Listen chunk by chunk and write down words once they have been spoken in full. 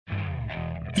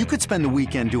You could spend the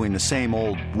weekend doing the same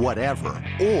old whatever,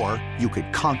 or you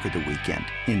could conquer the weekend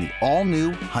in the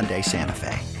all-new Hyundai Santa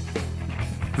Fe.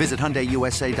 Visit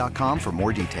HyundaiUSA.com for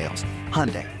more details.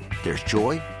 Hyundai, there's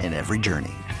joy in every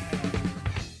journey.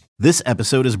 This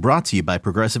episode is brought to you by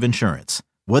Progressive Insurance.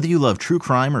 Whether you love true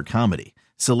crime or comedy,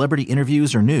 celebrity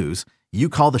interviews or news, you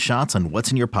call the shots on what's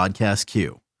in your podcast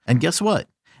queue. And guess what?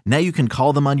 Now you can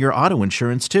call them on your auto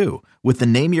insurance too with the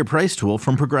Name Your Price tool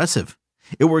from Progressive.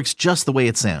 It works just the way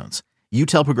it sounds. You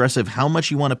tell Progressive how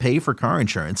much you want to pay for car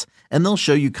insurance, and they'll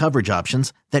show you coverage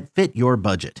options that fit your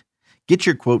budget. Get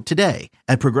your quote today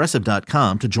at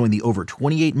Progressive.com to join the over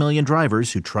 28 million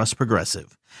drivers who trust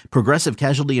Progressive. Progressive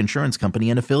Casualty Insurance Company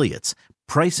and Affiliates.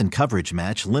 Price and coverage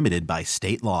match limited by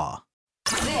state law.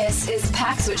 This is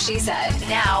Pax What She Said.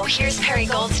 Now, here's Perry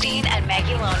Goldstein and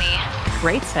Maggie Loney.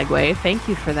 Great segue. Thank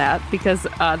you for that, because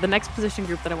the next position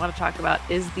group that I want to talk about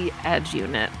is the edge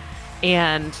unit.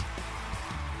 And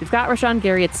we've got Rashawn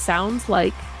Gary. It sounds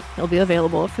like he'll be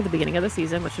available for the beginning of the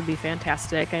season, which would be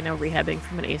fantastic. I know rehabbing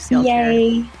from an ACL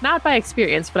tear, not by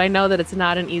experience, but I know that it's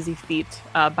not an easy feat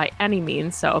by any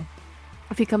means. So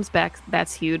if he comes back,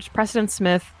 that's huge. Preston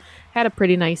Smith had a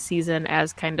pretty nice season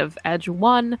as kind of edge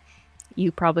 1.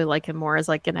 You probably like him more as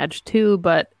like an edge 2,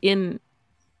 but in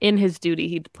his duty,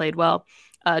 he played well.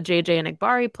 JJ and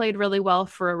Igbari played really well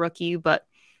for a rookie, but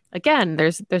again,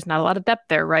 there's not a lot of depth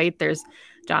there, right? There's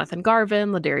Jonathan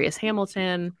Garvin, Ladarius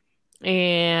Hamilton,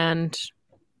 and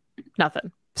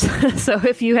nothing. So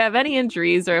if you have any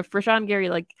injuries, or if Rashawn Gary,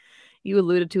 like you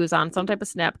alluded to, is on some type of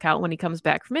snap count when he comes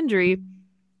back from injury,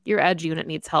 your edge unit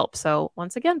needs help. So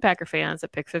once again, Packer fans,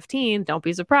 at pick 15, don't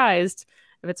be surprised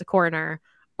if it's a corner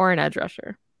or an edge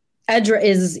rusher. Edge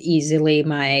is easily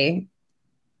my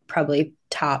probably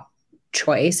top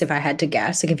choice if I had to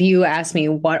guess. Like if you ask me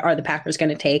what are the Packers going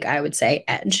to take, I would say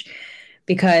edge,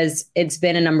 because it's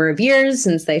been a number of years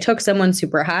since they took someone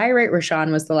super high, right?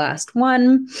 Rashawn was the last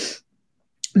one.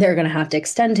 They're going to have to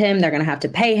extend him. They're going to have to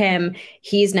pay him.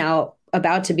 He's now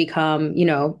about to become,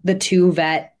 the 2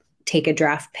 vet take a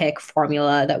draft pick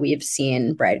formula that we've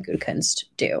seen Brad Gutekunst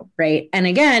do, right? And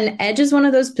again, edge is one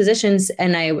of those positions,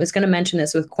 and I was going to mention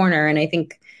this with corner, and I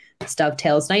think this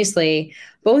dovetails nicely.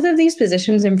 Both of these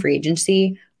positions in free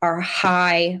agency are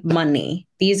high money.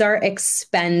 These are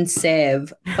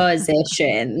expensive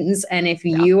positions. And if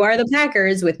you are the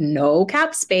Packers with no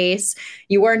cap space,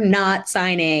 you are not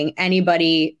signing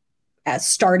anybody at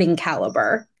starting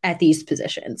caliber at these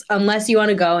positions, unless you want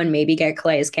to go and maybe get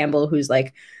Calais Campbell, who's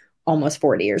like almost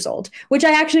 40 years old, which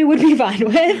I actually would be fine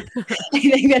with. I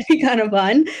think that'd be kind of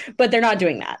fun, but they're not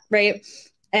doing that, right?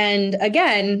 And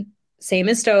again, same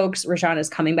as Stokes, Rashawn is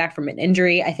coming back from an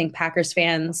injury. I think Packers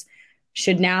fans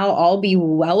should now all be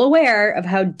well aware of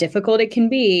how difficult it can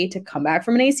be to come back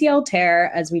from an ACL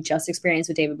tear, as we just experienced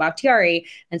with David Bakhtiari.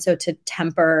 And so to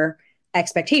temper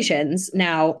expectations.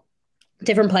 Now,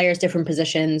 different players, different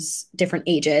positions, different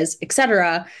ages,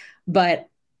 etc. But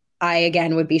I,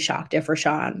 again, would be shocked if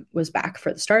Rashawn was back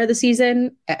for the start of the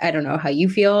season. I don't know how you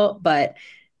feel, but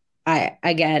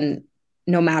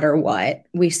no matter what,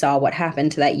 we saw what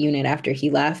happened to that unit after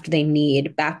he left. They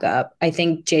need backup. I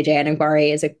think JJ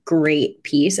Anigbare is a great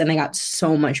piece, and they got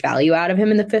so much value out of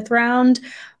him in the 5th round.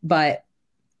 But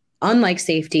unlike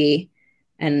safety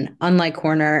and unlike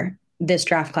corner, this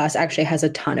draft class actually has a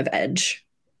ton of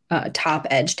top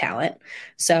edge talent.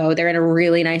 So they're in a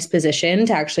really nice position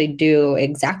to actually do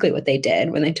exactly what they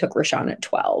did when they took Rashawn at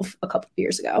 12 a couple of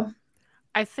years ago.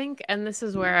 I think, and this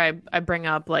is where I bring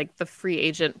up like the free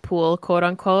agent pool, quote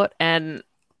unquote, and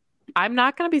I'm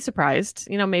not going to be surprised.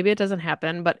 Maybe it doesn't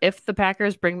happen, but if the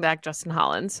Packers bring back Justin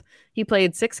Hollins, he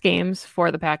played 6 games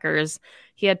for the Packers.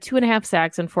 He had 2.5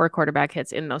 sacks and 4 quarterback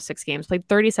hits in those 6 games, played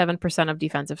 37% of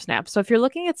defensive snaps. So if you're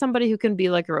looking at somebody who can be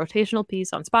like a rotational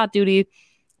piece on spot duty,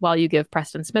 while you give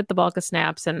Preston Smith the bulk of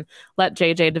snaps and let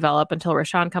JJ develop until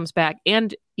Rashawn comes back,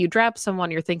 and you draft someone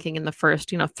you're thinking in the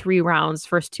first, 3 rounds,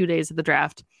 first 2 days of the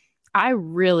draft. I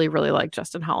really, really like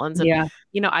Justin Hollins. And,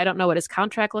 I don't know what his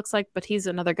contract looks like, but he's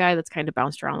another guy that's kind of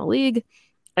bounced around the league.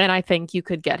 And I think you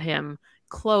could get him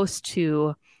close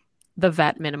to the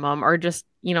vet minimum, or just,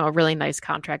 a really nice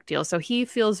contract deal. So he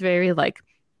feels very like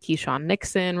Keyshawn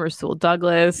Nixon, Rasul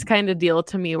Douglas kind of deal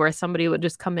to me, where somebody would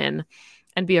just come in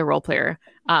and be a role player.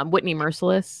 Whitney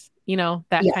Merciless,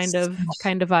 that Yes.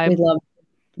 kind of vibe.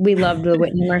 We loved the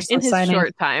Whitney Merciless in his signing.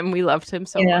 short time. We loved him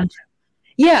so much.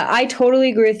 Yeah, I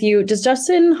totally agree with you. Does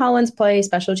Justin Hollins play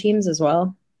special teams as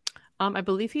well? I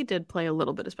believe he did play a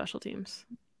little bit of special teams.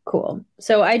 Cool.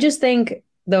 So I just think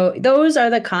those are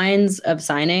the kinds of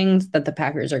signings that the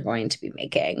Packers are going to be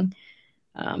making.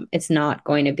 It's not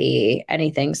going to be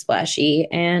anything splashy.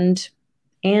 And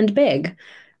and big.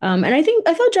 And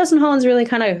I thought Justin Hollins really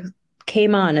kind of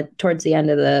came on towards the end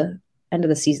of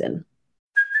the season.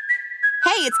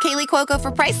 Hey, it's Kaylee Cuoco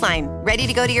for Priceline. Ready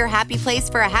to go to your happy place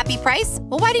for a happy price?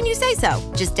 Well, why didn't you say so?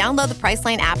 Just download the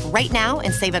Priceline app right now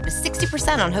and save up to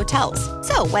 60% on hotels.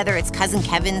 So whether it's Cousin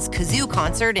Kevin's Kazoo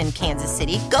Concert in Kansas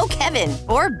City, go Kevin,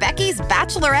 or Becky's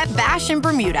Bachelorette Bash in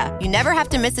Bermuda, you never have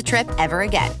to miss a trip ever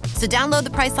again. So download the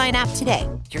Priceline app today.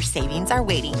 Your savings are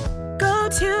waiting. Go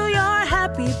to your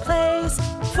happy place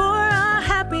for a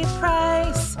happy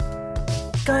price.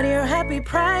 Go to your happy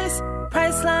price,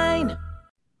 Priceline.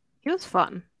 He was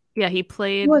fun. Yeah, he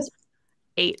played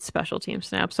 8 special team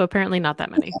snaps, so apparently not that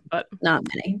many. But not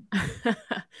many.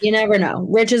 You never know.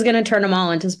 Rich is going to turn them all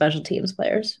into special teams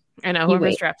players. I know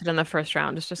whoever's drafted in the first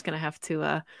round is just going to have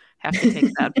to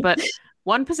take that. But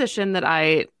one position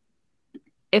that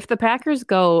if the Packers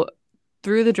go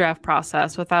through the draft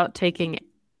process without taking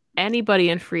anybody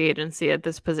in free agency at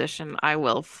this position, I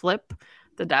will flip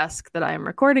the desk that I am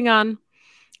recording on,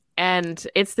 and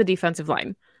it's the defensive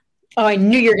line. Oh, I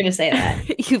knew you were going to say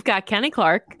that. You've got Kenny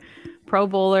Clark, Pro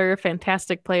Bowler,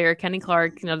 fantastic player. Kenny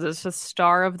Clark, this is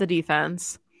star of the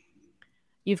defense.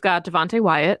 You've got Devontae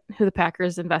Wyatt, who the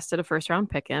Packers invested a first-round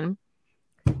pick in.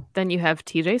 Then you have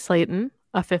TJ Slayton,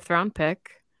 a 5th-round pick.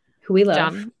 Who we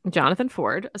love. Jonathan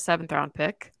Ford, a 7th-round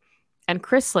pick. And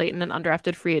Chris Slayton, an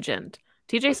undrafted free agent.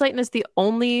 TJ Slayton is the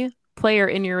only player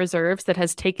in your reserves that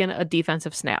has taken a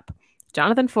defensive snap.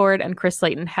 Jonathan Ford and Chris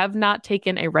Slayton have not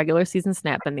taken a regular season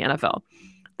snap in the NFL.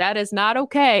 That is not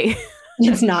okay.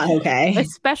 It's not okay.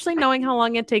 Especially knowing how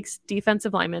long it takes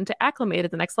defensive linemen to acclimate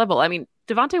at the next level. I mean,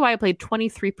 Devontae Wyatt played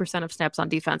 23% of snaps on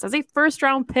defense as a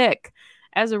first-round pick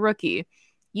as a rookie.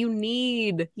 You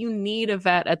need a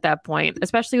vet at that point,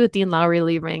 especially with Dean Lowry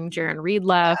leaving, Jaron Reed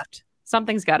left.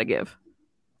 Something's got to give.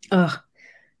 Ugh.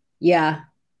 Yeah.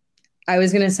 I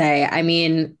was going to say, I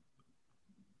mean,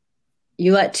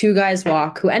 you let 2 guys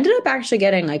walk who ended up actually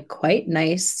getting like quite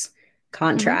nice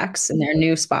contracts in their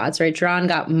new spots, right? Jerron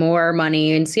got more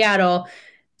money in Seattle.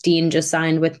 Dean just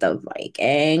signed with the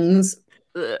Vikings.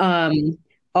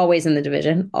 Always in the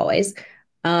division, always.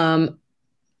 I'm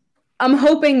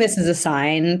hoping this is a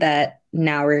sign that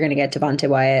now we're going to get Devontae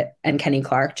Wyatt and Kenny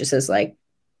Clark just as like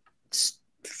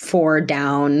 4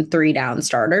 down, 3 down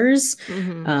starters.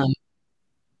 Mm-hmm.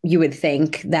 You would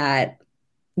think that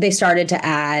they started to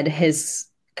add his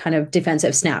kind of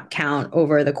defensive snap count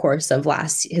over the course of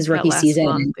his rookie season.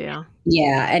 Month, yeah.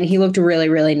 Yeah. And he looked really,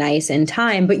 really nice in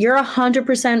time, but you're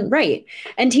 100% right.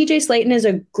 And TJ Slayton is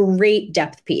a great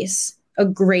depth piece.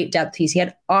 He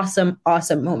had awesome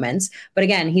moments, but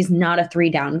again, he's not a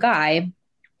 3-down guy.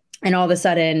 And all of a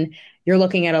sudden you're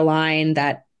looking at a line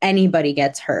that anybody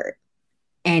gets hurt,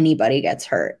 and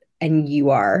you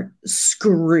are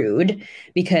screwed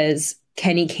because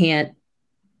Kenny can't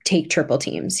take triple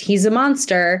teams. He's a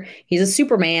monster. He's a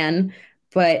Superman,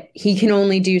 but he can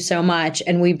only do so much.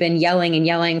 And we've been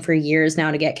yelling for years now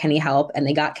to get Kenny help, and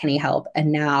they got Kenny help.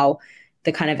 And now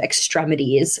the kind of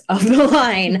extremities of the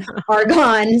line are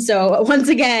gone. So once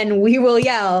again, we will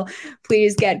yell,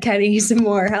 please get Kenny some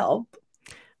more help.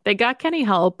 They got Kenny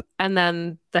help, and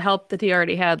then the help that he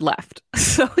already had left.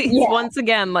 So he's once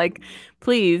again like,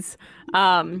 please.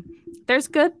 There's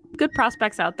good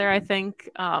prospects out there, I think.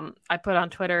 I put on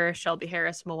Twitter, Shelby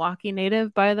Harris, Milwaukee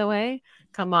native, by the way.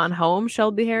 Come on home,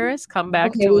 Shelby Harris. Come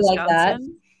back to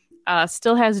Wisconsin. Like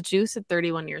still has juice at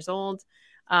 31 years old.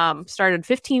 Started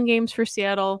 15 games for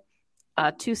Seattle,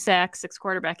 2 sacks, 6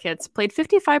 quarterback hits, played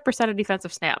 55% of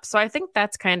defensive snaps. So I think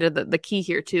that's kind of the key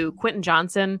here too. Quentin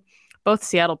Johnson, both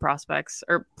Seattle prospects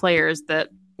or players that,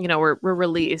 were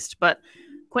released, but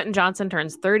Quentin Johnson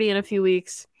turns 30 in a few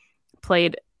weeks,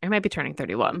 he might be turning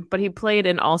 31, but he played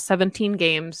in all 17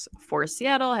 games for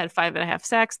Seattle, had 5.5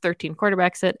 sacks, 13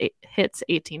 quarterbacks hits,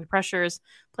 18 pressures,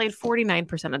 played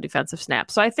 49% of defensive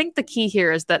snaps. So I think the key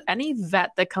here is that any vet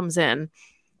that comes in,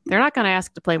 they're not going to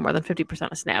ask to play more than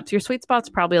 50% of snaps. Your sweet spot's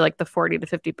probably like the 40 to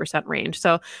 50% range.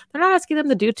 So they're not asking them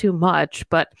to do too much,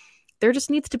 but there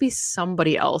just needs to be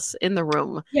somebody else in the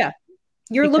room. Yeah.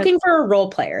 You're looking for a role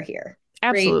player here.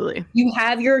 Absolutely. Right? You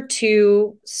have your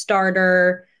 2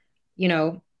 starter,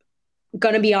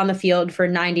 going to be on the field for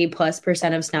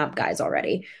 90+% of snap guys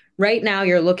already. Right now,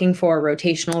 you're looking for a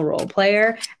rotational role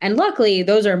player. And luckily,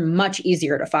 those are much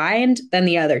easier to find than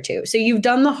the other 2. So you've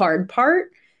done the hard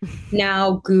part.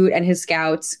 Now, Goot and his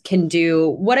scouts can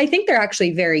do what I think they're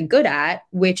actually very good at,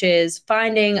 which is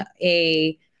finding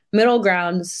a middle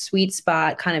ground, sweet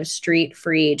spot, kind of street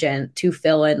free agent to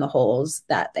fill in the holes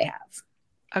that they have.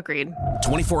 Agreed.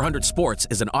 2400 Sports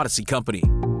is an Odyssey company.